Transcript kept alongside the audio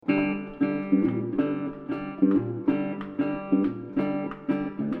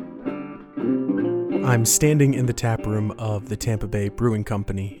I'm standing in the tap room of the Tampa Bay Brewing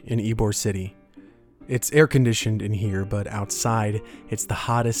Company in Ybor City. It's air-conditioned in here, but outside, it's the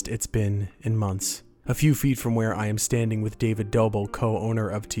hottest it's been in months. A few feet from where I am standing with David Doble, co-owner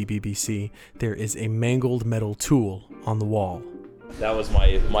of TBBC, there is a mangled metal tool on the wall. That was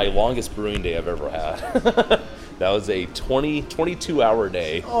my longest brewing day I've ever had. That was a 22-hour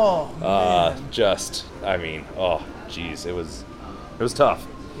day. Oh, man. It was tough.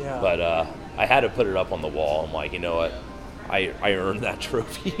 Yeah. But I had to put it up on the wall. I'm like, you know what? I earned that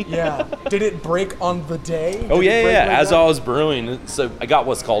trophy. Yeah. Did it break on the day? Oh, yeah. As I was brewing, so I got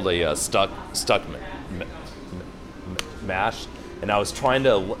what's called a stuck mash, and I was trying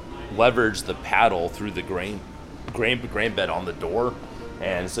to leverage the paddle through the grain bed on the door,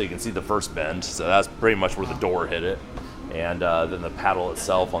 and so you can see the first bend. So that's pretty much where the door hit it, and then the paddle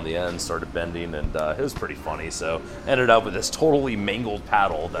itself on the end started bending, and it was pretty funny. So ended up with this totally mangled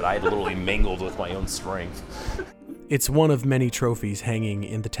paddle that I had literally mangled with my own strength. It's one of many trophies hanging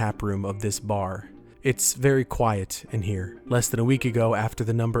in the tap room of this bar. It's very quiet in here. Less than a week ago, after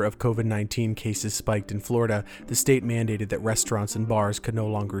the number of COVID-19 cases spiked in Florida, the state mandated that restaurants and bars could no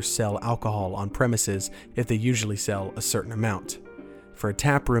longer sell alcohol on premises if they usually sell a certain amount. For a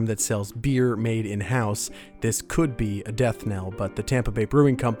tap room that sells beer made in-house, this could be a death knell, but the Tampa Bay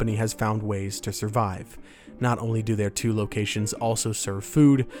Brewing Company has found ways to survive. Not only do their two locations also serve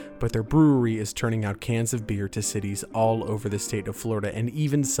food, but their brewery is turning out cans of beer to cities all over the state of Florida and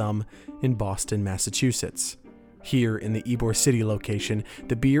even some in Boston, Massachusetts. Here in the Ybor City location,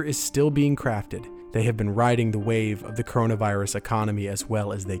 the beer is still being crafted. They have been riding the wave of the coronavirus economy as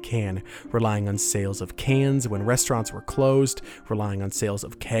well as they can, relying on sales of cans when restaurants were closed, relying on sales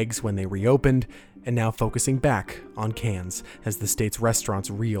of kegs when they reopened, and now focusing back on cans as the state's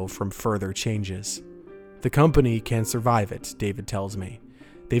restaurants reel from further changes. The company can survive it, David tells me.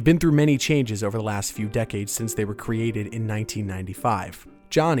 They've been through many changes over the last few decades since they were created in 1995.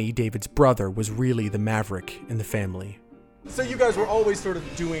 Johnny, David's brother, was really the maverick in the family. So you guys were always sort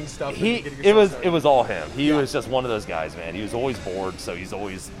of doing stuff. It was all him. He was just one of those guys, man. He was always bored, so he's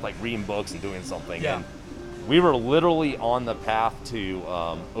always like reading books and doing something. Yeah. And we were literally on the path to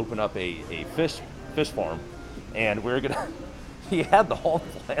open up a fish farm, and he had the whole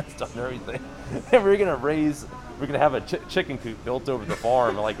plans done and everything, and we're gonna have a chicken coop built over the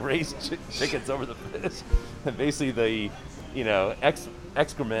farm and like raise chickens over the fish, and basically the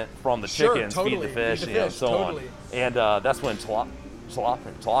excrement from the chickens feed the fish, so totally. on. And that's when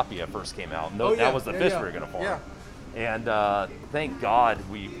tilapia first came out. That was the fish we were gonna farm. Yeah. And thank God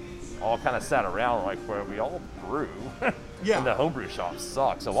we all kind of sat around like where we all brew. And the homebrew shop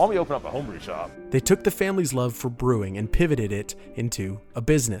sucks. So why don't we open up a homebrew shop? They took the family's love for brewing and pivoted it into a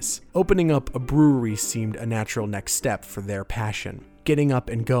business. Opening up a brewery seemed a natural next step for their passion. Getting up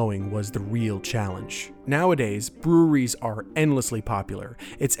and going was the real challenge. Nowadays, breweries are endlessly popular.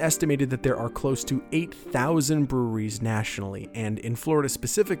 It's estimated that there are close to 8,000 breweries nationally, and in Florida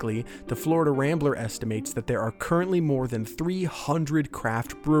specifically, the Florida Rambler estimates that there are currently more than 300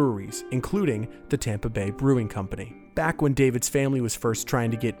 craft breweries, including the Tampa Bay Brewing Company. Back when David's family was first trying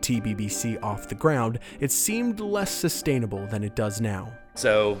to get TBBC off the ground, it seemed less sustainable than it does now.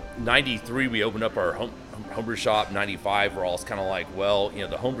 So 93, we opened up our homebrew shop. 95, we're all kind of like, well,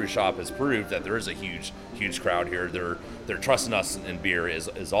 the homebrew shop has proved that there is a huge crowd here. They're trusting us in beer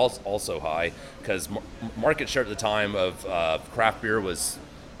is also high, because market share at the time of craft beer was,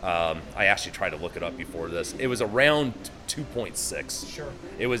 I actually tried to look it up before this. It was around 2.6. Sure.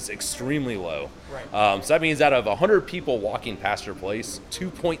 It was extremely low. Right. So that means out of 100 people walking past your place,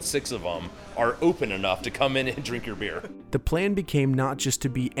 2.6 of them are open enough to come in and drink your beer. The plan became not just to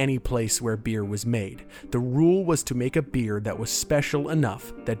be any place where beer was made. The rule was to make a beer that was special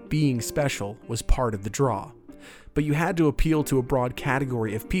enough that being special was part of the draw. But you had to appeal to a broad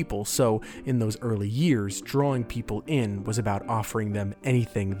category of people, so in those early years, drawing people in was about offering them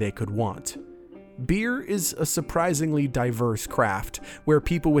anything they could want. Beer is a surprisingly diverse craft, where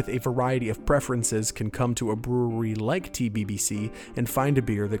people with a variety of preferences can come to a brewery like TBBC and find a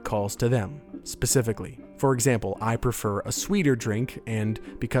beer that calls to them, specifically. For example, I prefer a sweeter drink, and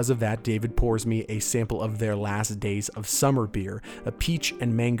because of that, David pours me a sample of their last days of summer beer, a peach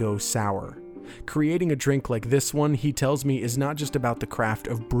and mango sour. Creating a drink like this one, he tells me, is not just about the craft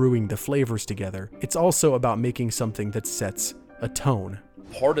of brewing the flavors together, it's also about making something that sets a tone.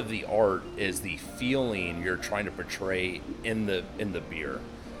 Part of the art is the feeling you're trying to portray in the beer.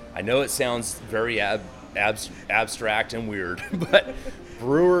 I know it sounds very abstract and weird, but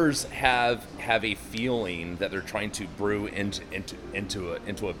brewers have a feeling that they're trying to brew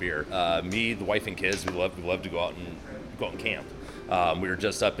into a beer. Me, the wife and kids, we love to go out and camp. We were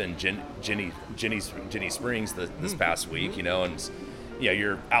just up in Ginny Springs this past week, and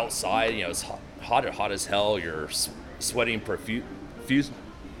you're outside, it's hot as hell. You're sweating profusely,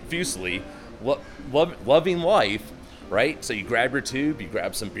 loving life, right? So you grab your tube, you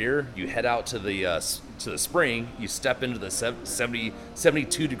grab some beer, you head out to the spring, you step into the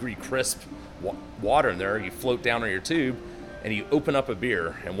 72 degree crisp water in there, you float down on your tube, and you open up a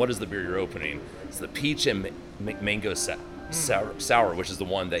beer. And what is the beer you're opening? It's the peach and mango sour, which is the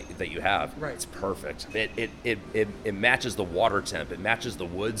one that you have. Right. It's perfect. It matches the water temp. It matches the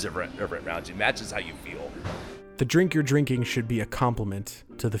woods around you. It matches how you feel. The drink you're drinking should be a compliment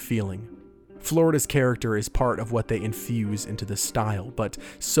to the feeling. Florida's character is part of what they infuse into the style, but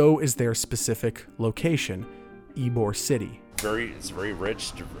so is their specific location, Ybor City. It's very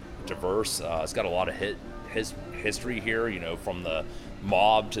rich, diverse. It's got a lot of history here. From the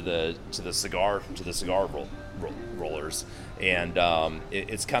mob to the cigar rollers, and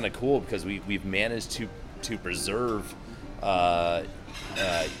it's kind of cool because we've managed to preserve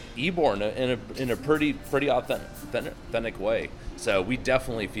Ybor in a pretty authentic way. So we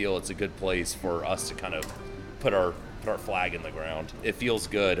definitely feel it's a good place for us to kind of put our flag in the ground. It feels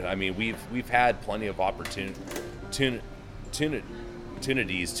good. I mean, we've had plenty of opportunities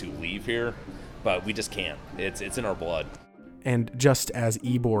to leave here, but we just can't. It's in our blood. And just as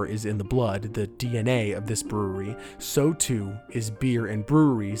Ybor is in the blood, the DNA of this brewery, so too is beer and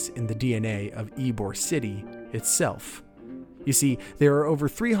breweries in the DNA of Ybor City itself. You see, there are over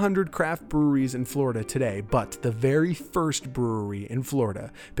 300 craft breweries in Florida today, but the very first brewery in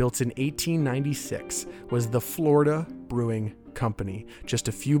Florida, built in 1896, was the Florida Brewing Company, just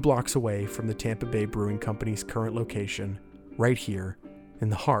a few blocks away from the Tampa Bay Brewing Company's current location, right here in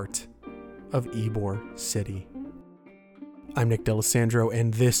the heart of Ybor City. I'm Nick D'Alessandro,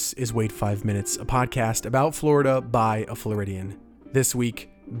 and this is Wait 5 Minutes, a podcast about Florida by a Floridian. This week,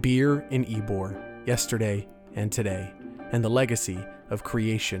 beer in Ybor, yesterday and today, and the legacy of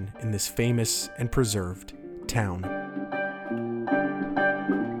creation in this famous and preserved town.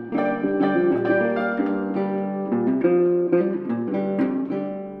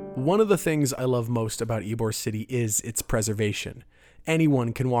 One of the things I love most about Ybor City is its preservation.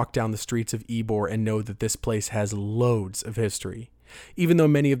 Anyone can walk down the streets of Ybor and know that this place has loads of history. Even though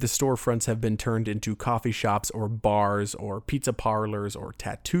many of the storefronts have been turned into coffee shops or bars or pizza parlors or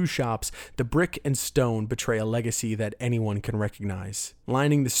tattoo shops, the brick and stone betray a legacy that anyone can recognize.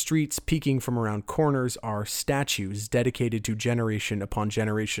 Lining the streets, peeking from around corners, are statues dedicated to generation upon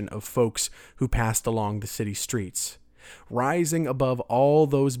generation of folks who passed along the city streets. Rising above all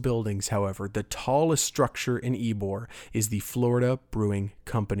those buildings, however, the tallest structure in Ybor is the Florida Brewing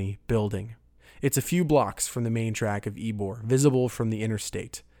Company building. It's a few blocks from the main track of Ybor, visible from the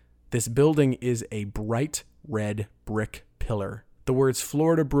interstate. This building is a bright red brick pillar. The words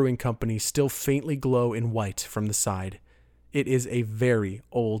Florida Brewing Company still faintly glow in white from the side. It is a very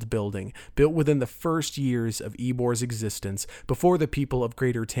old building, built within the first years of Ybor's existence, before the people of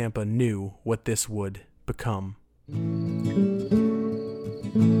Greater Tampa knew what this would become.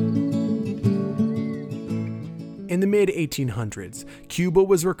 In the mid-1800s, Cuba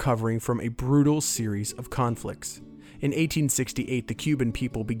was recovering from a brutal series of conflicts. In 1868, the Cuban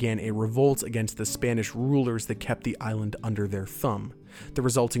people began a revolt against the Spanish rulers that kept the island under their thumb. The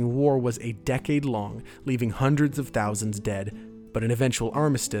resulting war was a decade long, leaving hundreds of thousands dead, but an eventual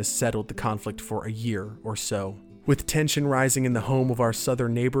armistice settled the conflict for a year or so. With tension rising in the home of our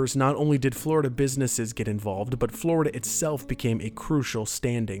southern neighbors, not only did Florida businesses get involved, but Florida itself became a crucial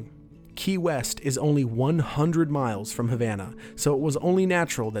standing. Key West is only 100 miles from Havana, so it was only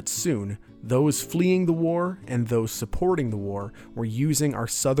natural that soon, those fleeing the war and those supporting the war were using our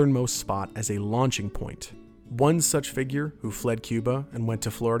southernmost spot as a launching point. One such figure who fled Cuba and went to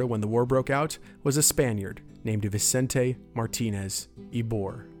Florida when the war broke out was a Spaniard named Vicente Martinez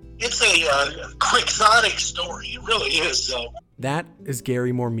Ybor. It's a quixotic story. It really is, though. That is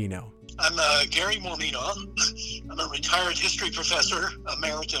Gary Mormino. I'm Gary Mormino. I'm a retired history professor,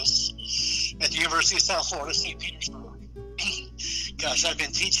 emeritus, at the University of South Florida, St. Petersburg. Gosh, I've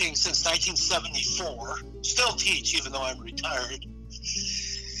been teaching since 1974. Still teach, even though I'm retired.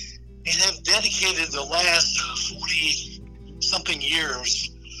 And have dedicated the last 40-something years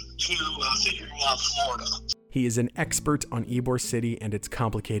to figuring out Florida. He is an expert on Ybor City and its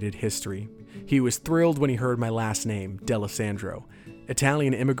complicated history. He was thrilled when he heard my last name, D'Alessandro.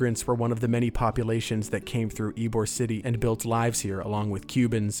 Italian immigrants were one of the many populations that came through Ybor City and built lives here, along with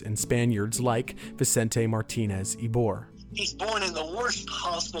Cubans and Spaniards like Vicente Martinez Ybor. He's born in the worst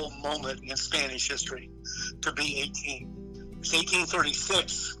possible moment in Spanish history, to be 18. It's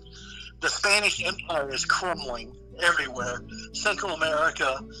 1836. The Spanish Empire is crumbling everywhere. Central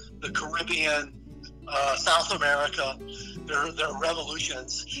America, the Caribbean, South America, there are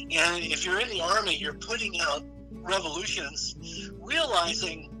revolutions. And if you're in the army, you're putting out revolutions,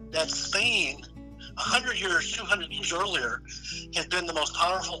 realizing that Spain, 100 years, 200 years earlier, had been the most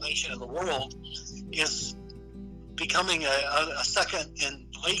powerful nation in the world, is becoming a second and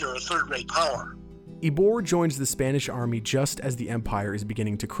later a third-rate power. Ybor joins the Spanish army just as the empire is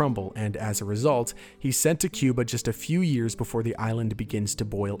beginning to crumble, and as a result, he's sent to Cuba just a few years before the island begins to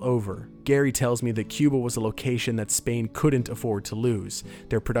boil over. Gary tells me that Cuba was a location that Spain couldn't afford to lose.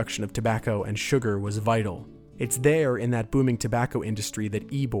 Their production of tobacco and sugar was vital. It's there in that booming tobacco industry that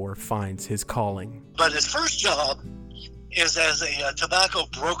Ybor finds his calling. But his first job is as a tobacco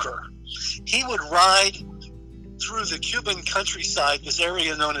broker. He would ride through the Cuban countryside, this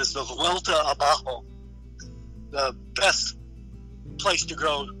area known as the Vuelta Abajo, the best place to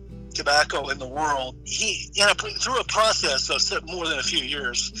grow tobacco in the world. Through a process of more than a few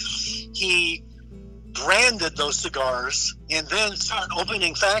years, he branded those cigars and then started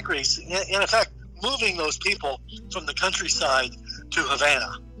opening factories, in effect, moving those people from the countryside to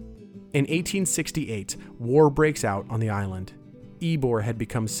Havana. In 1868, war breaks out on the island. Ybor had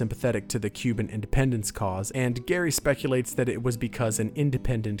become sympathetic to the Cuban independence cause, and Gary speculates that it was because an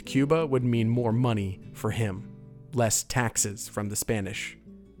independent Cuba would mean more money for him, less taxes from the Spanish.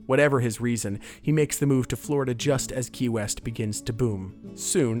 Whatever his reason, he makes the move to Florida just as Key West begins to boom.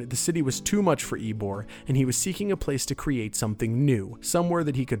 Soon, the city was too much for Ybor, and he was seeking a place to create something new, somewhere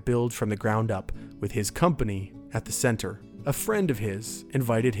that he could build from the ground up, with his company at the center. A friend of his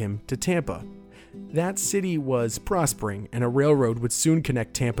invited him to Tampa. That city was prospering, and a railroad would soon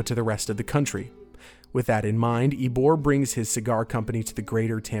connect Tampa to the rest of the country. With that in mind, Ybor brings his cigar company to the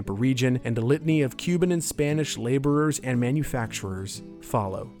greater Tampa region, and a litany of Cuban and Spanish laborers and manufacturers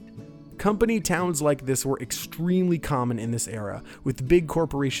follow. Company towns like this were extremely common in this era, with big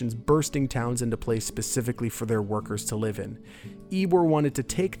corporations bursting towns into place specifically for their workers to live in. Ybor wanted to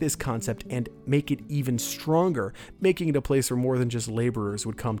take this concept and make it even stronger, making it a place where more than just laborers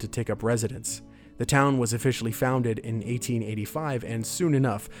would come to take up residence. The town was officially founded in 1885, and soon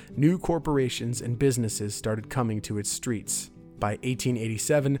enough, new corporations and businesses started coming to its streets. By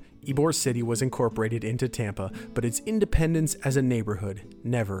 1887, Ybor City was incorporated into Tampa, but its independence as a neighborhood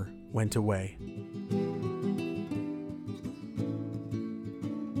never went away.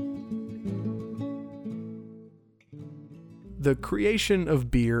 The creation of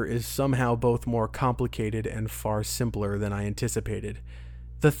beer is somehow both more complicated and far simpler than I anticipated.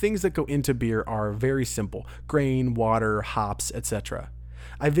 The things that go into beer are very simple: grain, water, hops, etc.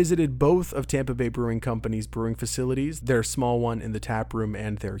 I visited both of Tampa Bay Brewing Company's brewing facilities, their small one in the tap room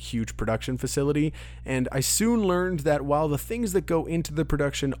and their huge production facility, and I soon learned that while the things that go into the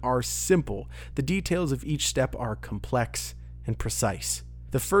production are simple, the details of each step are complex and precise.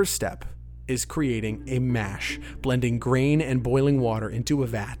 The first step is creating a mash, blending grain and boiling water into a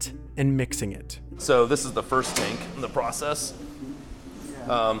vat and mixing it. So this is the first tank in the process.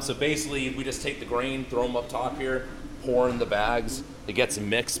 So basically, we just take the grain, throw them up top here, pour in the bags. It gets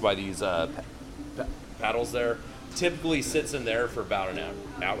mixed by these paddles there. Typically sits in there for about an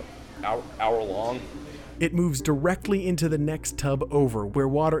hour long. It moves directly into the next tub over, where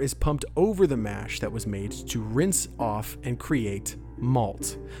water is pumped over the mash that was made to rinse off and create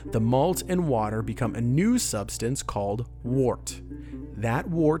malt. The malt and water become a new substance called wort. That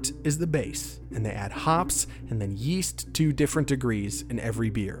wort is the base, and they add hops and then yeast to different degrees in every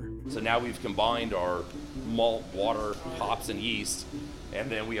beer. So now we've combined our malt, water, hops, and yeast,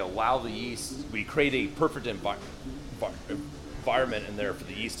 and then we allow the yeast, we create a perfect environment in there for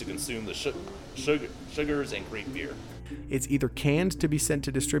the yeast to consume the sugars and create beer. It's either canned to be sent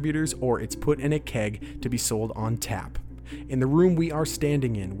to distributors, or it's put in a keg to be sold on tap. In the room we are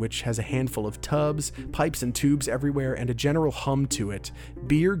standing in, which has a handful of tubs, pipes and tubes everywhere, and a general hum to it,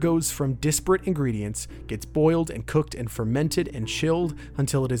 beer goes from disparate ingredients, gets boiled and cooked and fermented and chilled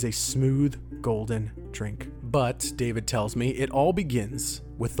until it is a smooth, golden drink. But, David tells me, it all begins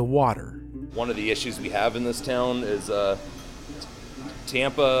with the water. One of the issues we have in this town is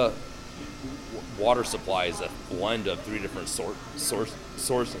Tampa water supply is a blend of three different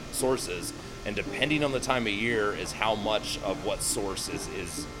sources. And depending on the time of year is how much of what source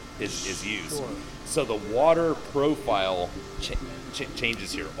is used. Sure. So the water profile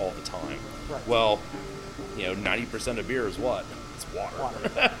changes here all the time. Right. Well, 90% of beer is what? It's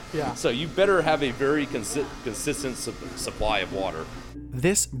water. Yeah. So you better have a very consistent supply of water.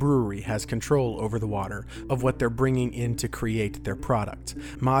 This brewery has control over the water of what they're bringing in to create their product.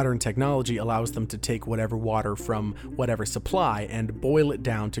 Modern technology allows them to take whatever water from whatever supply and boil it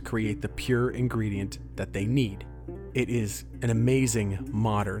down to create the pure ingredient that they need. It is an amazing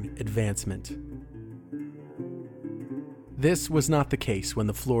modern advancement. This was not the case when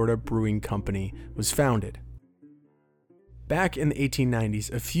the Florida Brewing Company was founded. Back in the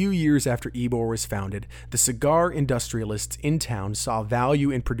 1890s, a few years after Ybor was founded, the cigar industrialists in town saw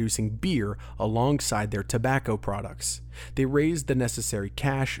value in producing beer alongside their tobacco products. They raised the necessary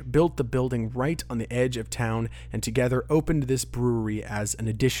cash, built the building right on the edge of town, and together opened this brewery as an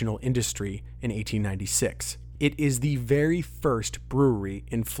additional industry in 1896. It is the very first brewery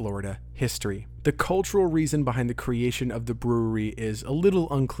in Florida history. The cultural reason behind the creation of the brewery is a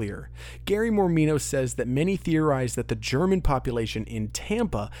little unclear. Gary Mormino says that many theorize that the German population in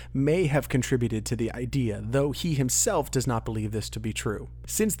Tampa may have contributed to the idea, though he himself does not believe this to be true.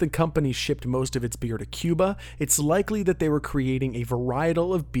 Since the company shipped most of its beer to Cuba, it's likely that they were creating a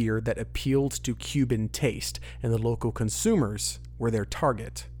varietal of beer that appealed to Cuban taste, and the local consumers were their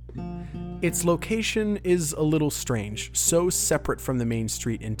target. Its location is a little strange, so separate from the main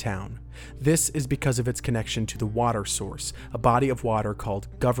street in town. This is because of its connection to the water source, a body of water called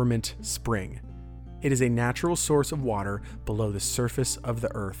Government Spring. It is a natural source of water below the surface of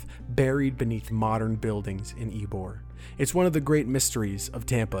the earth, buried beneath modern buildings in Ybor. It's one of the great mysteries of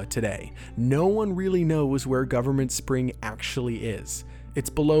Tampa today. No one really knows where Government Spring actually is. It's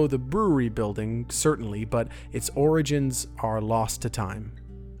below the brewery building, certainly, but its origins are lost to time.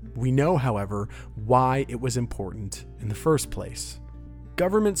 We know, however, why it was important in the first place.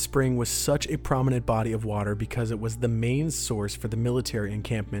 Government Spring was such a prominent body of water because it was the main source for the military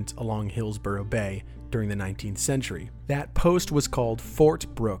encampment along Hillsborough Bay during the 19th century. That post was called Fort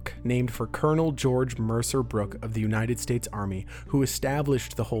Brooke, named for Colonel George Mercer Brooke of the United States Army, who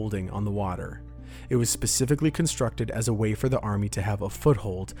established the holding on the water. It was specifically constructed as a way for the Army to have a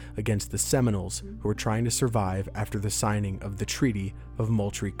foothold against the Seminoles who were trying to survive after the signing of the Treaty of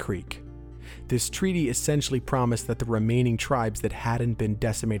Moultrie Creek. This treaty essentially promised that the remaining tribes that hadn't been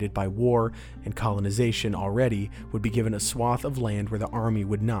decimated by war and colonization already would be given a swath of land where the Army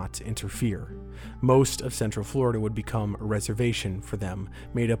would not interfere. Most of Central Florida would become a reservation for them,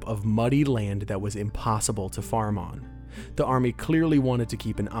 made up of muddy land that was impossible to farm on. The Army clearly wanted to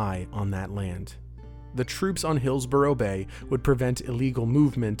keep an eye on that land. The troops on Hillsborough Bay would prevent illegal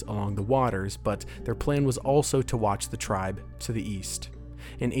movement along the waters, but their plan was also to watch the tribe to the east.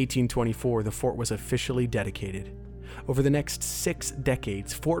 In 1824, the fort was officially dedicated. Over the next 6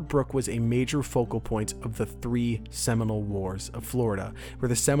 decades, Fort Brooke was a major focal point of the 3 Seminole Wars of Florida, where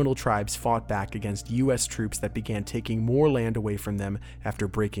the Seminole tribes fought back against U.S. troops that began taking more land away from them after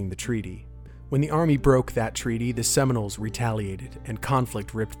breaking the treaty. When the Army broke that treaty, the Seminoles retaliated, and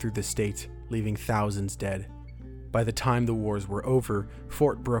conflict ripped through the state, leaving thousands dead. By the time the wars were over,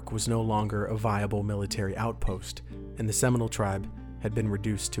 Fort Brooke was no longer a viable military outpost, and the Seminole tribe had been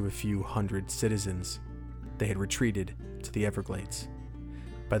reduced to a few hundred citizens. They had retreated to the Everglades.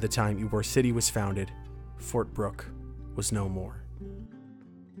 By the time Ybor City was founded, Fort Brooke was no more.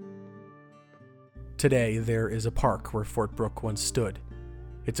 Today, there is a park where Fort Brooke once stood.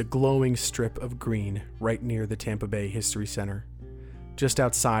 It's a glowing strip of green right near the Tampa Bay History Center. Just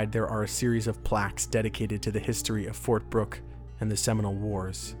outside, there are a series of plaques dedicated to the history of Fort Brooke and the Seminole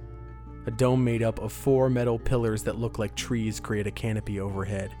Wars. A dome made up of 4 metal pillars that look like trees create a canopy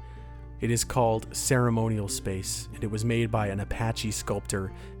overhead. It is called Ceremonial Space, and it was made by an Apache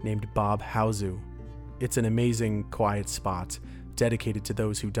sculptor named Bob Hauzu. It's an amazing, quiet spot dedicated to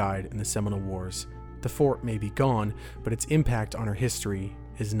those who died in the Seminole Wars. The fort may be gone, but its impact on our history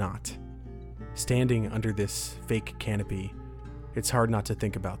is not. Standing under this fake canopy, it's hard not to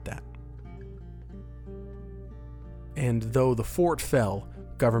think about that. And though the fort fell,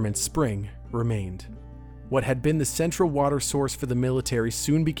 Government Spring remained. What had been the central water source for the military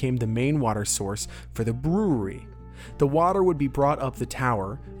soon became the main water source for the brewery. The water would be brought up the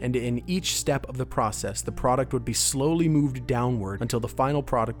tower, and in each step of the process, the product would be slowly moved downward until the final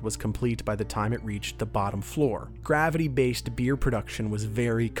product was complete by the time it reached the bottom floor. Gravity-based beer production was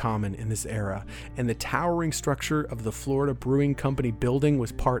very common in this era, and the towering structure of the Florida Brewing Company building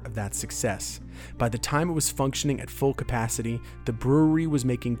was part of that success. By the time it was functioning at full capacity, the brewery was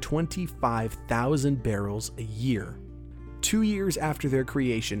making 25,000 barrels a year. 2 years after their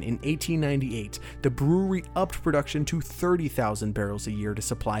creation, in 1898, the brewery upped production to 30,000 barrels a year to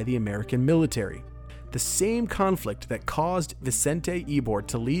supply the American military. The same conflict that caused Vicente Ybor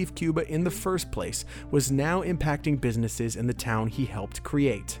to leave Cuba in the first place was now impacting businesses in the town he helped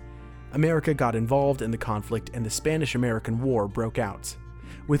create. America got involved in the conflict and the Spanish-American War broke out.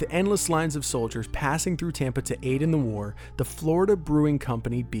 With endless lines of soldiers passing through Tampa to aid in the war, the Florida Brewing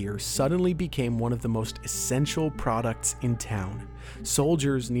Company beer suddenly became one of the most essential products in town.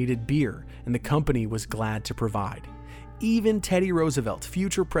 Soldiers needed beer, and the company was glad to provide. Even Teddy Roosevelt,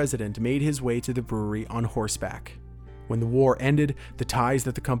 future president, made his way to the brewery on horseback. When the war ended, the ties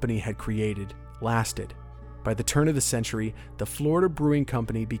that the company had created lasted. By the turn of the century, the Florida Brewing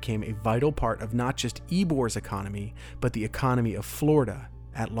Company became a vital part of not just Ybor's economy, but the economy of Florida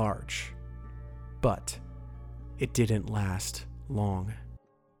at large. But it didn't last long.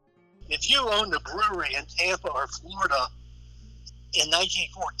 If you owned a brewery in Tampa or Florida in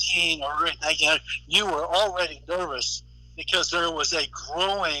 1914 or in 1900, you were already nervous because there was a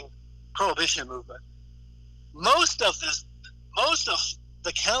growing prohibition movement. Most of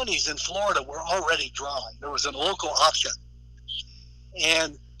the counties in Florida were already dry. There was a local option.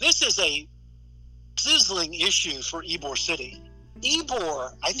 And this is a sizzling issue for Ybor City.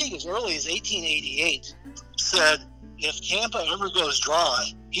 Ybor, I think as early as 1888, said, if Tampa ever goes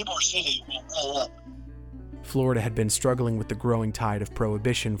dry, Ybor City will roll up. Florida had been struggling with the growing tide of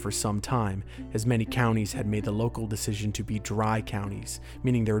prohibition for some time, as many counties had made the local decision to be dry counties,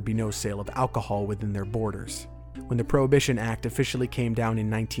 meaning there would be no sale of alcohol within their borders. When the Prohibition Act officially came down in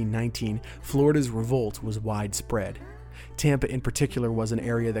 1919, Florida's revolt was widespread. Tampa in particular was an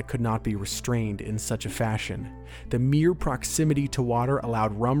area that could not be restrained in such a fashion. The mere proximity to water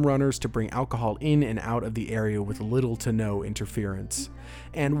allowed rum runners to bring alcohol in and out of the area with little to no interference.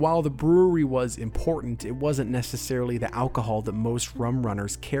 And while the brewery was important, it wasn't necessarily the alcohol that most rum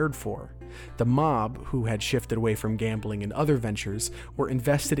runners cared for. The mob, who had shifted away from gambling and other ventures, were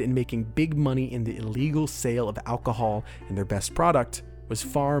invested in making big money in the illegal sale of alcohol, and their best product was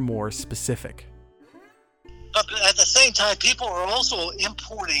far more specific. But at the same time, people are also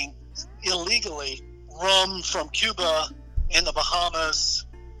importing illegally rum from Cuba and the Bahamas,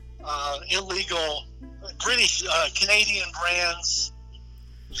 illegal British, Canadian brands.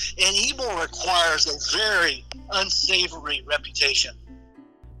 And Ybor requires a very unsavory reputation.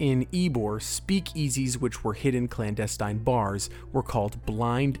 In Ybor, speakeasies, which were hidden clandestine bars, were called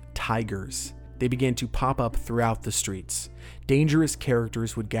blind tigers. They began to pop up throughout the streets. Dangerous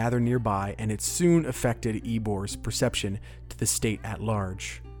characters would gather nearby, and it soon affected Ybor's perception to the state at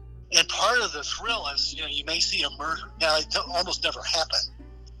large. And part of the thrill is, you may see a murder. Now, it almost never happened,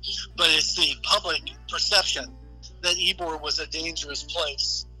 but it's the public perception that Ybor was a dangerous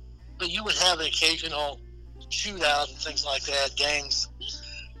place. But you would have an occasional shootout and things like that, gangs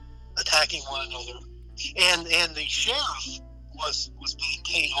attacking one another. And the sheriff was being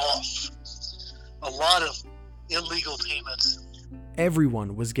paid off. A lot of illegal payments.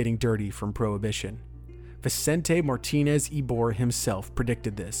 Everyone was getting dirty from Prohibition. Vicente Martinez Ybor himself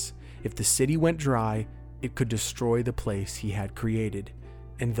predicted this. If the city went dry, it could destroy the place he had created.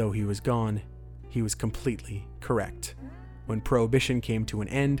 And though he was gone, he was completely correct. When Prohibition came to an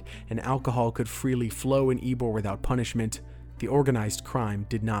end and alcohol could freely flow in Ybor without punishment, the organized crime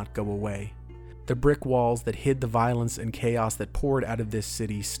did not go away. The brick walls that hid the violence and chaos that poured out of this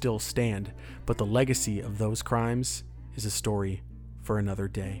city still stand, but the legacy of those crimes is a story for another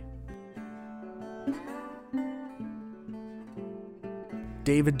day.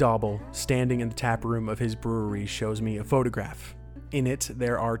 David Dauble, standing in the tap room of his brewery, shows me a photograph. In it,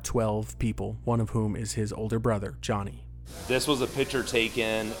 there are 12 people, one of whom is his older brother, Johnny. This was a picture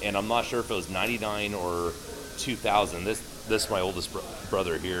taken, and I'm not sure if it was 99 or 2000. This is my oldest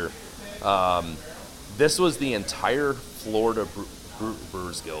brother here. This was the entire Florida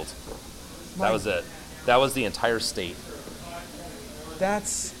Brewers Guild. That was it. That was the entire state.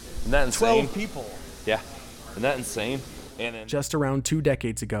 That's Isn't that insane? 12 people. Yeah. Isn't that insane? And then, Just around 2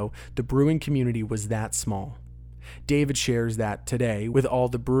 decades ago, the brewing community was that small. David shares that today, with all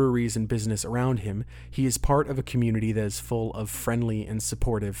the breweries and business around him, he is part of a community that is full of friendly and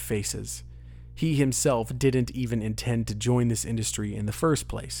supportive faces. He himself didn't even intend to join this industry in the first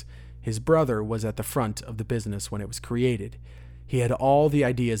place. His brother was at the front of the business when it was created. He had all the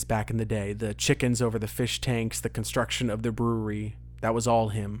ideas back in the day, the chickens over the fish tanks, the construction of the brewery. That was all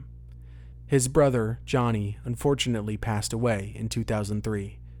him. His brother, Johnny, unfortunately passed away in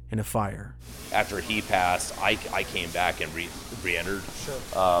 2003 in a fire. after he passed, I came back and re-entered.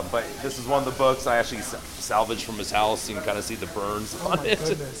 Sure. But this is one of the books I actually salvaged from his house. You can kind of see the burns Oh on my it.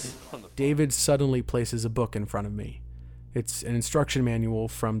 goodness. David suddenly places a book in front of me. It's an instruction manual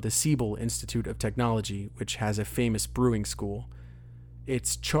from the Siebel Institute of Technology, which has a famous brewing school.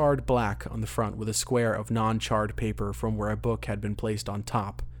 It's charred black on the front with a square of non-charred paper from where a book had been placed on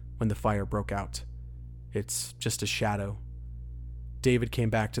top when the fire broke out. It's just a shadow. David came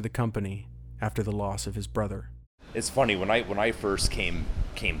back to the company after the loss of his brother. It's funny, when I first came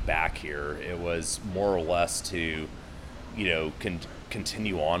back here, it was more or less to,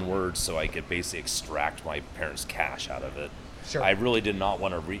 continue onward so I could basically extract my parents' cash out of it. Sure. I really did not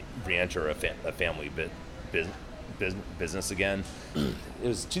want to re-enter a family business again. It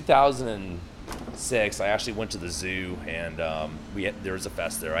was 2006. I actually went to the zoo, and there was a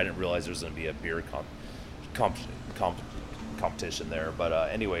fest there. I didn't realize there was going to be a beer competition there. But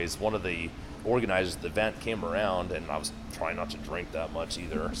anyways, one of the organizers of the event came around, and I was trying not to drink that much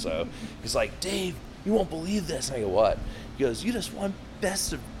either. So he's like, "Dave, you won't believe this." And I go, "What?" He goes, "You just won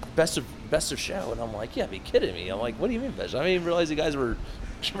best of show." And I'm like, "Yeah, be kidding me." I'm like, "What do you mean best?" I didn't even realize you guys were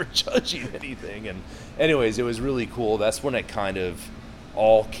judging anything. And anyways, it was really cool. That's when it kind of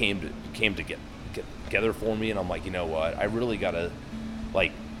all came to get together for me. And I'm like, you know what? I really gotta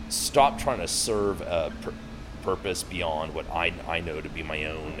stop trying to serve a purpose beyond what I know to be my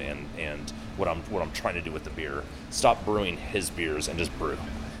own, and what I'm trying to do with the beer. Stop brewing his beers and just brew.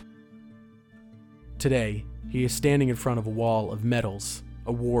 Today, he is standing in front of a wall of medals,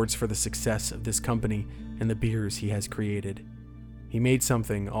 awards for the success of this company and the beers he has created. He made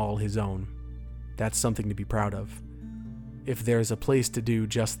something all his own. That's something to be proud of. If there's a place to do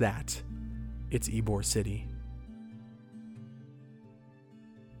just that, it's Ybor City.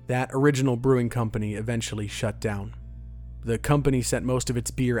 That original brewing company eventually shut down. The company sent most of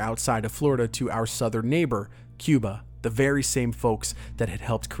its beer outside of Florida to our southern neighbor, Cuba, the very same folks that had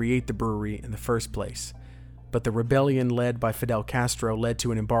helped create the brewery in the first place. But the rebellion led by Fidel Castro led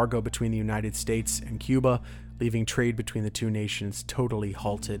to an embargo between the United States and Cuba, leaving trade between the two nations totally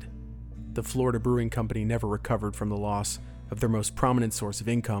halted. The Florida Brewing Company never recovered from the loss of their most prominent source of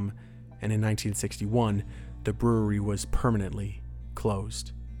income, and in 1961, the brewery was permanently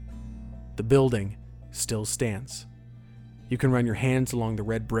closed. The building still stands. You can run your hands along the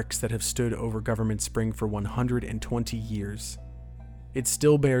red bricks that have stood over Government Spring for 120 years. It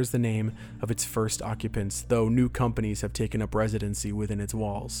still bears the name of its first occupants, though new companies have taken up residency within its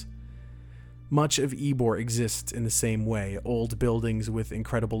walls. Much of Ybor exists in the same way. Old buildings with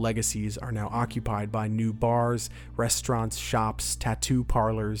incredible legacies are now occupied by new bars, restaurants, shops, tattoo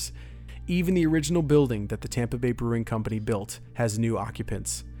parlors. Even the original building that the Tampa Bay Brewing Company built has new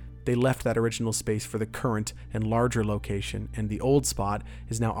occupants. They left that original space for the current and larger location, and the old spot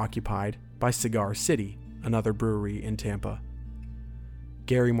is now occupied by Cigar City, another brewery in Tampa.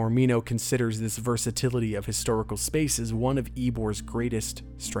 Gary Mormino considers this versatility of historical spaces one of Ybor's greatest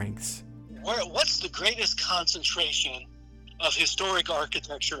strengths. What's the greatest concentration of historic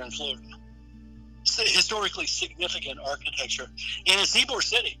architecture in Florida? Historically significant architecture. And it's Ybor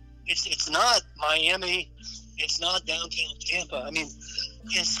City. It's not Miami. It's not downtown Tampa. I mean,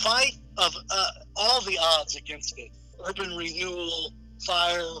 in spite of all the odds against it, urban renewal,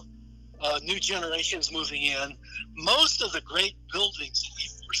 fire, new generations moving in, most of the great buildings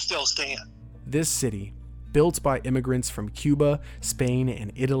still stand. This city, built by immigrants from Cuba, Spain,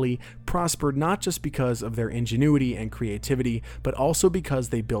 and Italy, prospered not just because of their ingenuity and creativity, but also because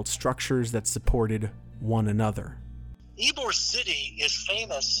they built structures that supported one another. Ybor City is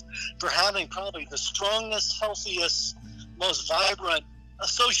famous for having probably the strongest, healthiest, most vibrant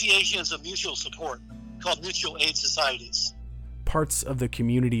associations of mutual support called mutual aid societies. Parts of the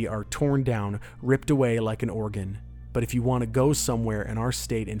community are torn down, ripped away like an organ. But if you want to go somewhere in our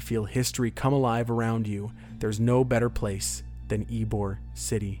state and feel history come alive around you, there's no better place than Ybor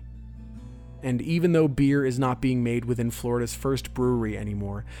City. And even though beer is not being made within Florida's first brewery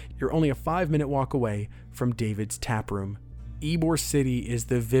anymore, you're only a 5-minute walk away from David's Tap Room. Ybor City is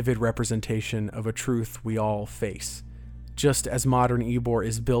the vivid representation of a truth we all face. Just as modern Ybor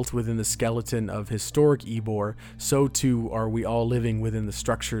is built within the skeleton of historic Ybor, so too are we all living within the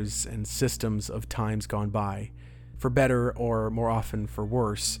structures and systems of times gone by. For better, or more often for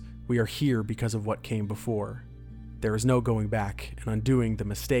worse, we are here because of what came before. There is no going back and undoing the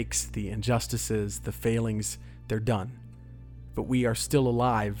mistakes, the injustices, the failings. They're done. But we are still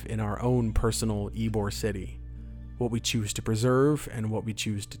alive in our own personal Ybor City. What we choose to preserve and what we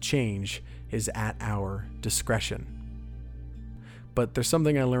choose to change is at our discretion. But there's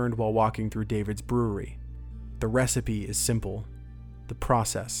something I learned while walking through David's brewery. The recipe is simple. The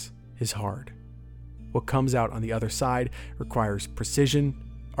process is hard. What comes out on the other side requires precision,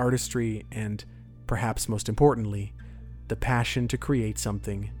 artistry, and, perhaps most importantly, the passion to create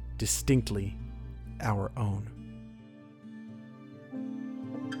something distinctly our own.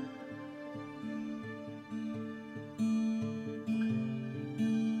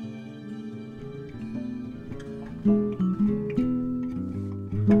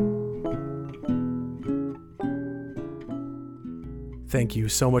 Thank you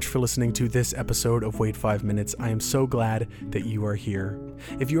so much for listening to this episode of Wait 5 Minutes. I am so glad that you are here.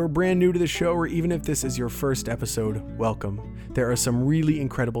 If you are brand new to the show, or even if this is your first episode, welcome. There are some really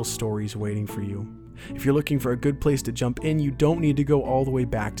incredible stories waiting for you. If you're looking for a good place to jump in, you don't need to go all the way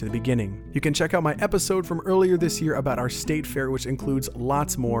back to the beginning. You can check out my episode from earlier this year about our state fair, which includes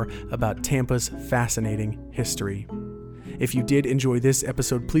lots more about Tampa's fascinating history. If you did enjoy this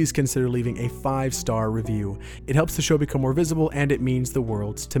episode, please consider leaving a 5-star review. It helps the show become more visible, and it means the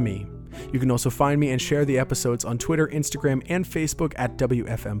world to me. You can also find me and share the episodes on Twitter, Instagram, and Facebook at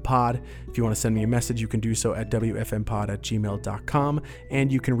WFMPod. If you want to send me a message, you can do so at WFMPod@gmail.com,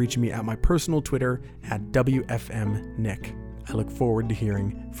 and you can reach me at my personal Twitter at WFMNick. I look forward to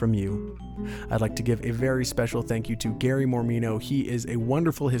hearing from you. I'd like to give a very special thank you to Gary Mormino. He is a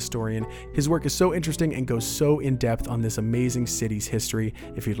wonderful historian. His work is so interesting and goes so in depth on this amazing city's history.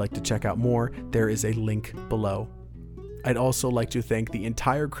 If you'd like to check out more, there is a link below. I'd also like to thank the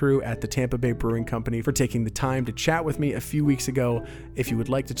entire crew at the Tampa Bay Brewing Company for taking the time to chat with me a few weeks ago. If you would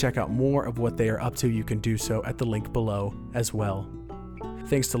like to check out more of what they are up to, you can do so at the link below as well.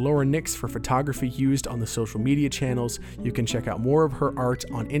 Thanks to Lauren Nix for photography used on the social media channels. You can check out more of her art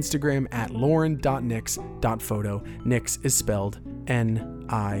on Instagram at lauren.nix.photo. Nix is spelled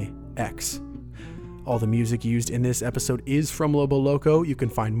N-I-X. All the music used in this episode is from Lobo Loco. You can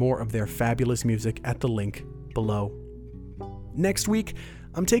find more of their fabulous music at the link below. Next week,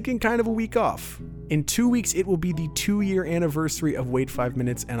 I'm taking kind of a week off. In 2 weeks, it will be the 2-year anniversary of Wait 5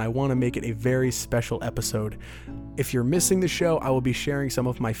 Minutes, and I want to make it a very special episode. If you're missing the show, I will be sharing some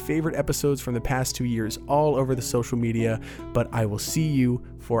of my favorite episodes from the past 2 years all over the social media, but I will see you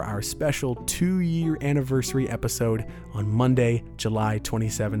for our special 2-year anniversary episode on Monday, July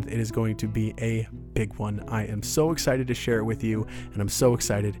 27th. It is going to be a big one. I am so excited to share it with you, and I'm so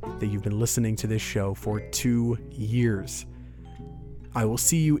excited that you've been listening to this show for 2 years. I will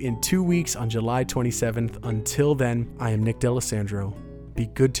see you in 2 weeks on July 27th. Until then, I am Nick D'Alessandro. Be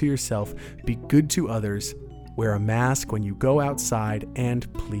good to yourself, be good to others, wear a mask when you go outside,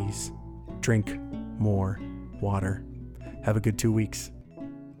 and please drink more water. Have a good 2 weeks.